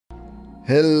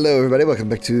Hello everybody, welcome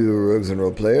back to Rogues and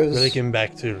Roleplayers. Really came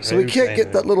back to. So we can't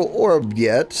get that little orb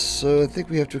yet, so I think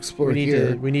we have to explore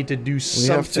here. We need to do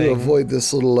something. We have to avoid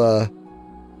this little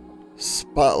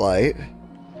spotlight.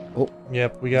 Oh.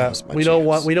 Yep, we don't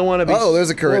want to be. Oh,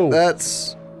 there's a current. Whoa.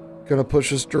 That's gonna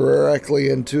push us directly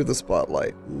into the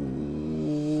spotlight.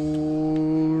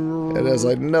 And as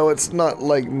I know, it's not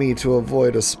like me to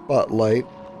avoid a spotlight.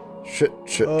 Shit.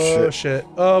 Oh shit.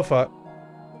 Oh fuck.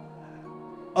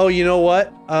 Oh, you know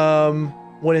what?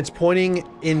 When it's pointing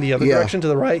in the other direction to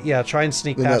the right, yeah, try and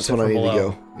sneak past it from below. That's when I need to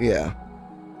go. Yeah.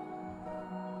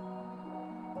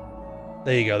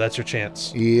 There you go. That's your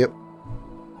chance. Yep.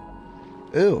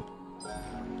 Ooh.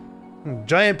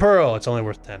 Giant pearl. It's only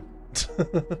worth 10.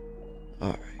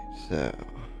 All right. So,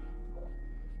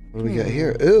 what do we got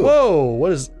here? Ooh. Whoa!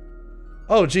 What is?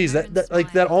 Oh, geez,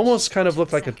 that almost kind of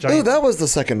looked like a giant. Oh, that was the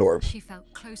second orb. She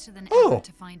felt closer than ever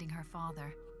to finding her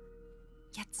father.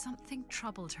 Yet something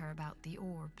troubled her about the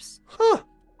orbs. Huh.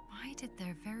 Why did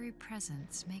their very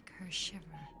presence make her shiver?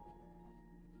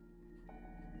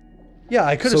 Yeah,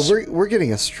 I could have. So we're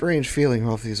getting a strange feeling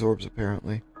off these orbs,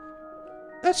 apparently.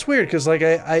 That's weird, because like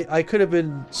I could have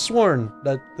been sworn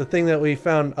that the thing that we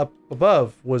found up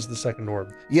above was the second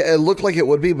orb. Yeah, it looked like it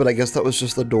would be, but I guess that was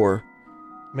just the door.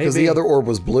 Maybe. Because the other orb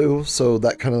was blue, so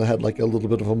that kind of had like a little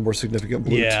bit of a more significant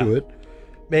blue to it.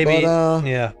 Maybe. But,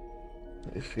 yeah.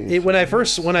 When I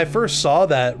first saw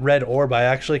that red orb, I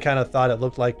actually kind of thought it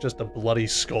looked like just a bloody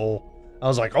skull. I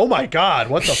was like, "Oh my god,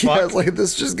 what the fuck?" Yeah, it's like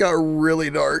this just got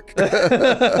really dark.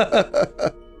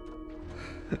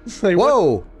 It's like,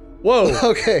 whoa! Whoa!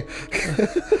 Okay,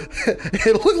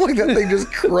 it looked like that thing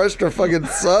just crushed a fucking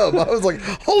sub. I was like,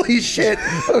 "Holy shit!"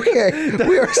 Okay,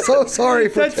 we are so sorry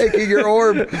for taking your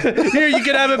orb. Here, you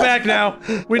can have it back now.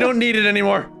 We don't need it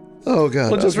anymore. Oh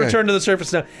god! We'll just return to the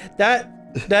surface now.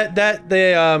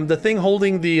 The thing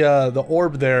holding the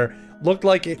orb there looked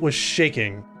like it was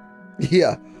shaking.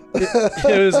 Yeah.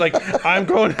 It was like, I'm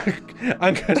gonna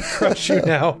crush you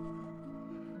now.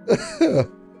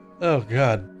 Oh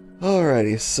god.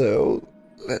 Alrighty, so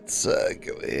let's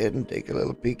go ahead and take a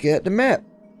little peek at the map.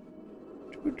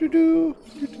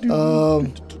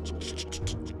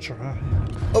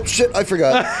 Oh shit, I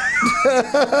forgot.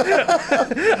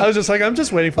 I was just like, I'm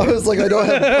just waiting for it. I was like,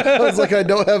 I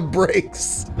don't have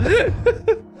brakes. I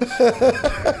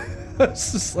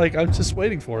was just like, I'm just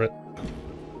waiting for it.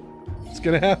 It's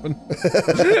gonna happen.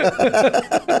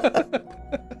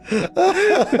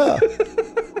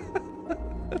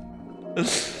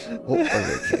 Oh,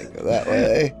 okay, can't go that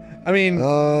way. I mean,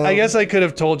 I guess I could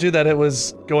have told you that it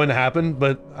was going to happen,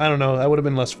 but I don't know, that would have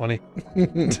been less funny.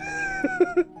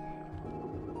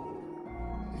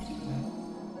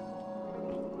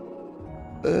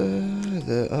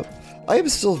 I am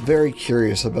still very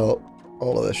curious about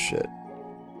all of this shit.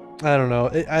 I don't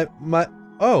know.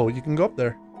 Oh, you can go up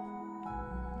there.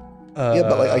 Yeah,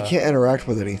 but like I can't interact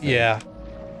with anything. Yeah.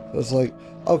 So it's like,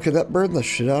 oh, can that burn the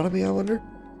shit out of me? I wonder.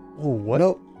 Oh, what?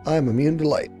 Nope, I'm immune to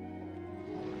light.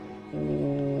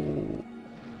 Ooh.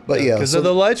 But yeah, because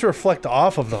the lights reflect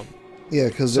off of them. Yeah,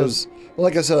 because there's, well,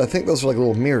 like I said, I think those are like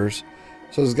little mirrors.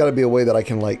 So there's got to be a way that I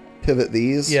can like pivot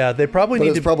these. Yeah, they probably but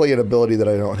need it's to. Probably an ability that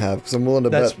I don't have because I'm willing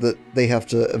to bet that they have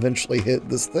to eventually hit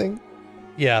this thing.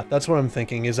 Yeah, that's what I'm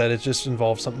thinking. Is that it just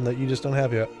involves something that you just don't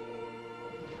have yet.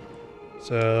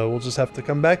 So we'll just have to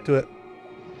come back to it.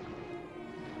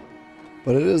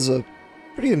 But it is a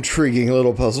pretty intriguing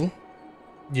little puzzle.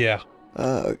 Yeah.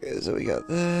 Okay, so we got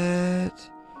that,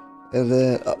 and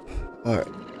then up. All right.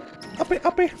 Uppy,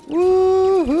 uppy.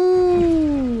 Woohoo!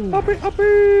 Uppy, uppy.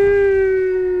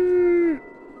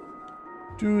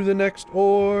 To the next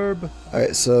orb. All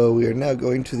right, so we are now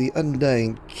going to the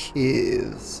Undying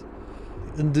Caves.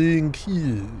 Undying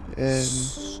Caves.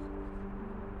 And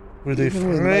where they even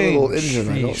with my little engine,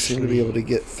 I don't seem to be able to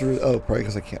get through. Oh, probably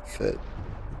because I can't fit.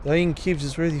 Dying Caves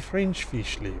is where the French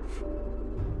fish live.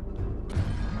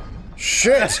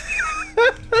 Shit!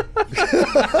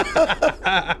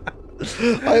 I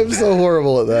am so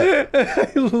horrible at that.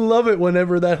 I love it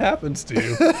whenever that happens to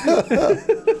you.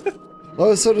 I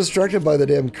was so distracted by the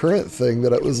damn current thing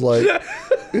that it was like...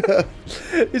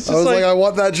 It's just I was like, I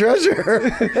want that treasure!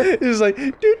 It was like,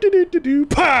 do-do-do-do-do,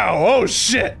 pow! Oh,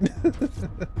 shit!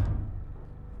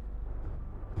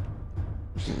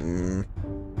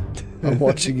 I'm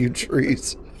watching you,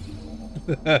 trees.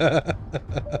 There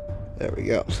we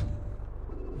go.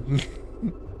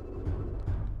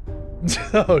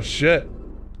 Oh shit!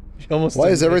 Why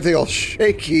is everything all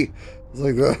shaky? It's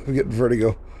like I'm getting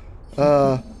vertigo.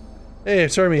 Hey,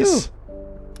 it's Hermes.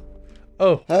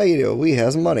 Oh, how you doing? We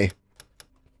has money.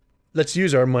 let's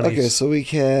use our money. Okay, so we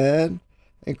can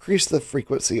Increase the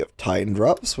frequency of tine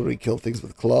drops when we kill things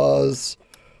with claws.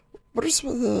 What are some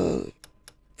of the...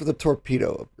 for the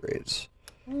torpedo upgrades?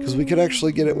 Because we could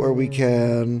actually get it where we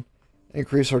can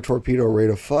increase our torpedo rate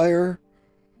of fire.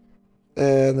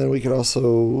 And then we could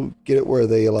also get it where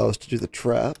they allow us to do the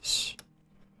traps.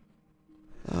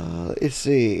 Let's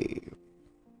see.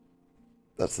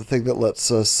 That's the thing that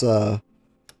lets us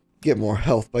get more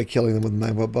health by killing them with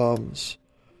magma bombs.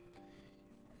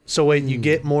 So wait, you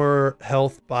get more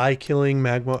health by killing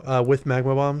magma with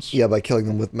magma bombs? Yeah, by killing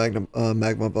them with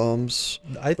magma bombs.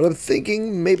 But I'm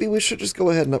thinking maybe we should just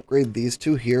go ahead and upgrade these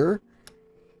two here.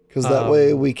 Because that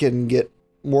way we can get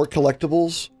more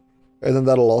collectibles. And then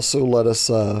that'll also let us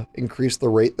increase the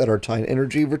rate that our tine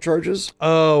energy recharges.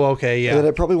 Oh, okay, yeah. And then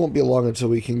it probably won't be long until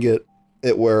we can get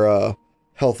it where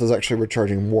health is actually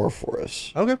recharging more for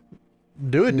us. Okay.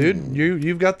 Do it, dude.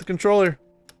 You've got the controller.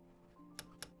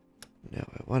 Now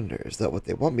I wonder, is that what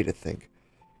they want me to think?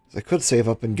 'Cause I could save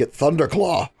up and get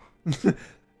Thunderclaw.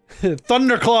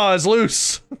 Thunderclaw is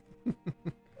loose.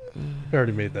 I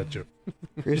already made that joke.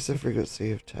 Increase the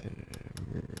frequency of time.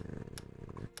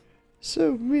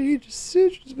 So many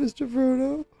decisions, Mr.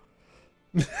 Frodo.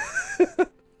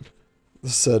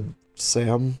 Said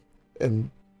Sam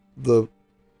in the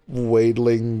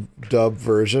Wadeling dub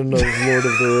version of Lord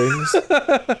of the Rings.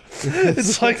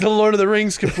 It's like the Lord of the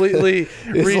Rings completely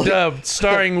redubbed, like,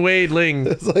 starring Wadeling.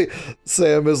 It's like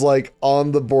Sam is like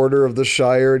on the border of the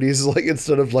Shire, and he's like,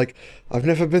 instead of like, I've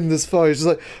never been this far, he's just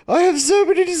like, I have so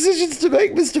many decisions to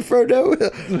make, Mr.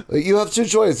 Frodo. You have two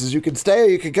choices. You can stay or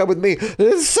you can come with me.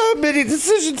 There's so many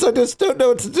decisions, I just don't know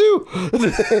what to do.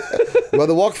 You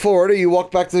either walk forward or you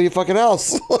walk back to your fucking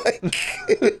house.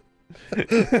 Like,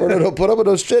 Frodo, don't put up with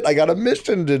no shit. I got a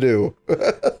mission to do.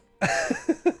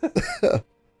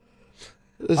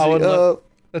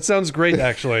 That sounds great,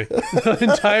 actually. The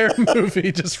entire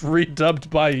movie just redubbed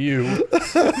by you.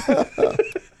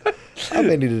 I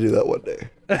may need to do that one day.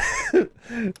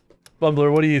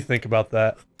 Bumbler, what do you think about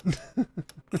that?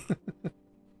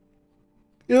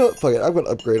 You know what? Fuck it. I'm going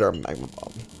to upgrade our magma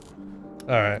bomb.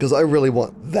 Alright. Because I really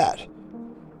want that.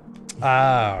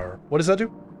 What does that do?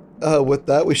 With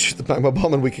that, we shoot the magma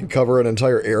bomb and we can cover an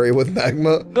entire area with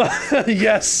magma.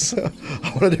 Yes!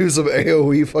 I want to do some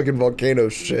AoE fucking volcano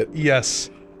shit. Yes.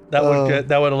 That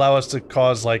would allow us to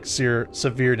cause, like,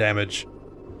 severe damage.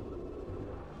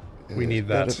 We need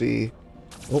that. Gotta be...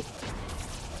 Oh.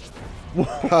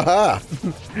 Haha!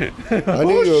 I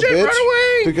knew you were a bitch. Run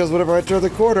away! Because whenever I turned the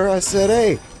corner, I said,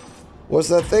 hey, what's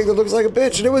that thing that looks like a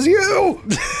bitch? And it was you!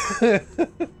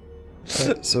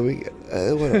 So we...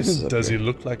 what else is up Does here? he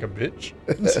look like a bitch?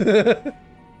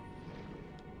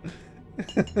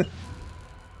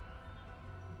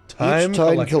 Each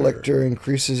tine collector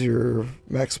increases your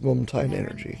maximum tine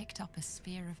energy. Picked up a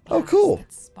sphere of Oh, glass cool.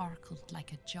 that sparkled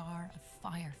like a jar of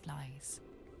fireflies.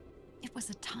 It was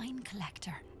a tine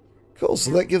collector. Cool,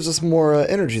 so that gives us more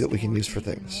energy that we can use for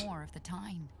things. More of the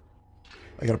tine.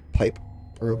 I got a pipe,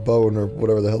 or a bone, or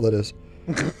whatever the hell it is.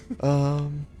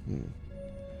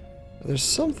 There's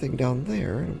something down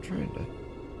there, and I'm trying to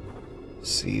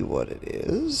see what it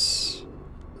is.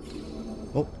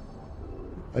 Oh,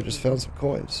 I just found some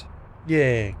coins.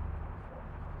 Yay.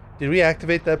 Did we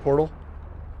activate that portal?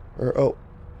 Or, oh,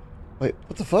 wait,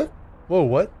 what the fuck? Whoa,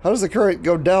 what? How does the current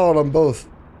go down on both?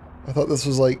 I thought this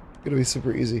was, like, gonna be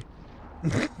super easy.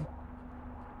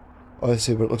 Oh, I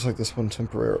see, but it looks like this one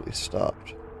temporarily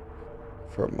stopped.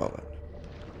 For a moment.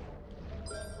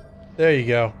 There you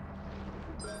go.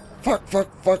 Fuck, fuck,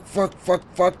 fuck, fuck, fuck,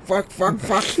 fuck, fuck, fuck,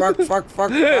 fuck, fuck, fuck,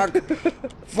 fuck, fuck.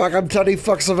 Fuck, I'm Teddy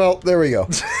Fuxavelt. There we go.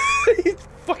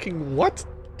 Fucking what?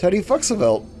 Teddy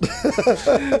Fuxavelt.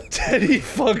 Teddy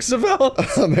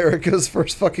Fuxavelt? America's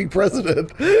first fucking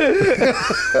president. I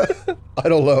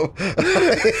don't know.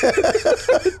 Teddy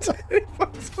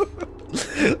Fuxavelt.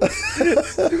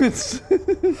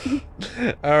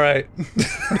 Alright.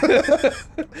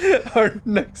 Our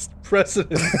next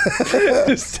president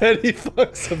is Teddy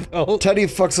Fuxavelt. Teddy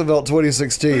Fuxavelt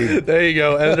 2016. There you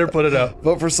go. Editor, put it up.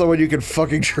 Vote for someone you can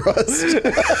fucking trust.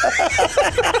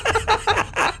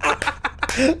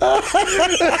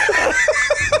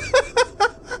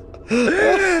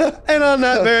 And on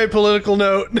that very political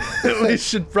note, we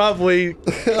should probably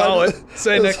call it.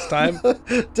 Say next time.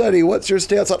 Teddy, what's your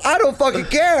stance on... I don't fucking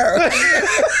care!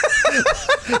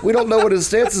 We don't know what his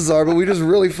stances are, but we just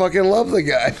really fucking love the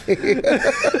guy.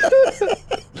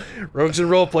 Rogues and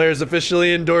Roleplayers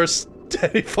officially endorse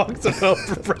Teddy Foxavelt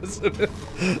for president.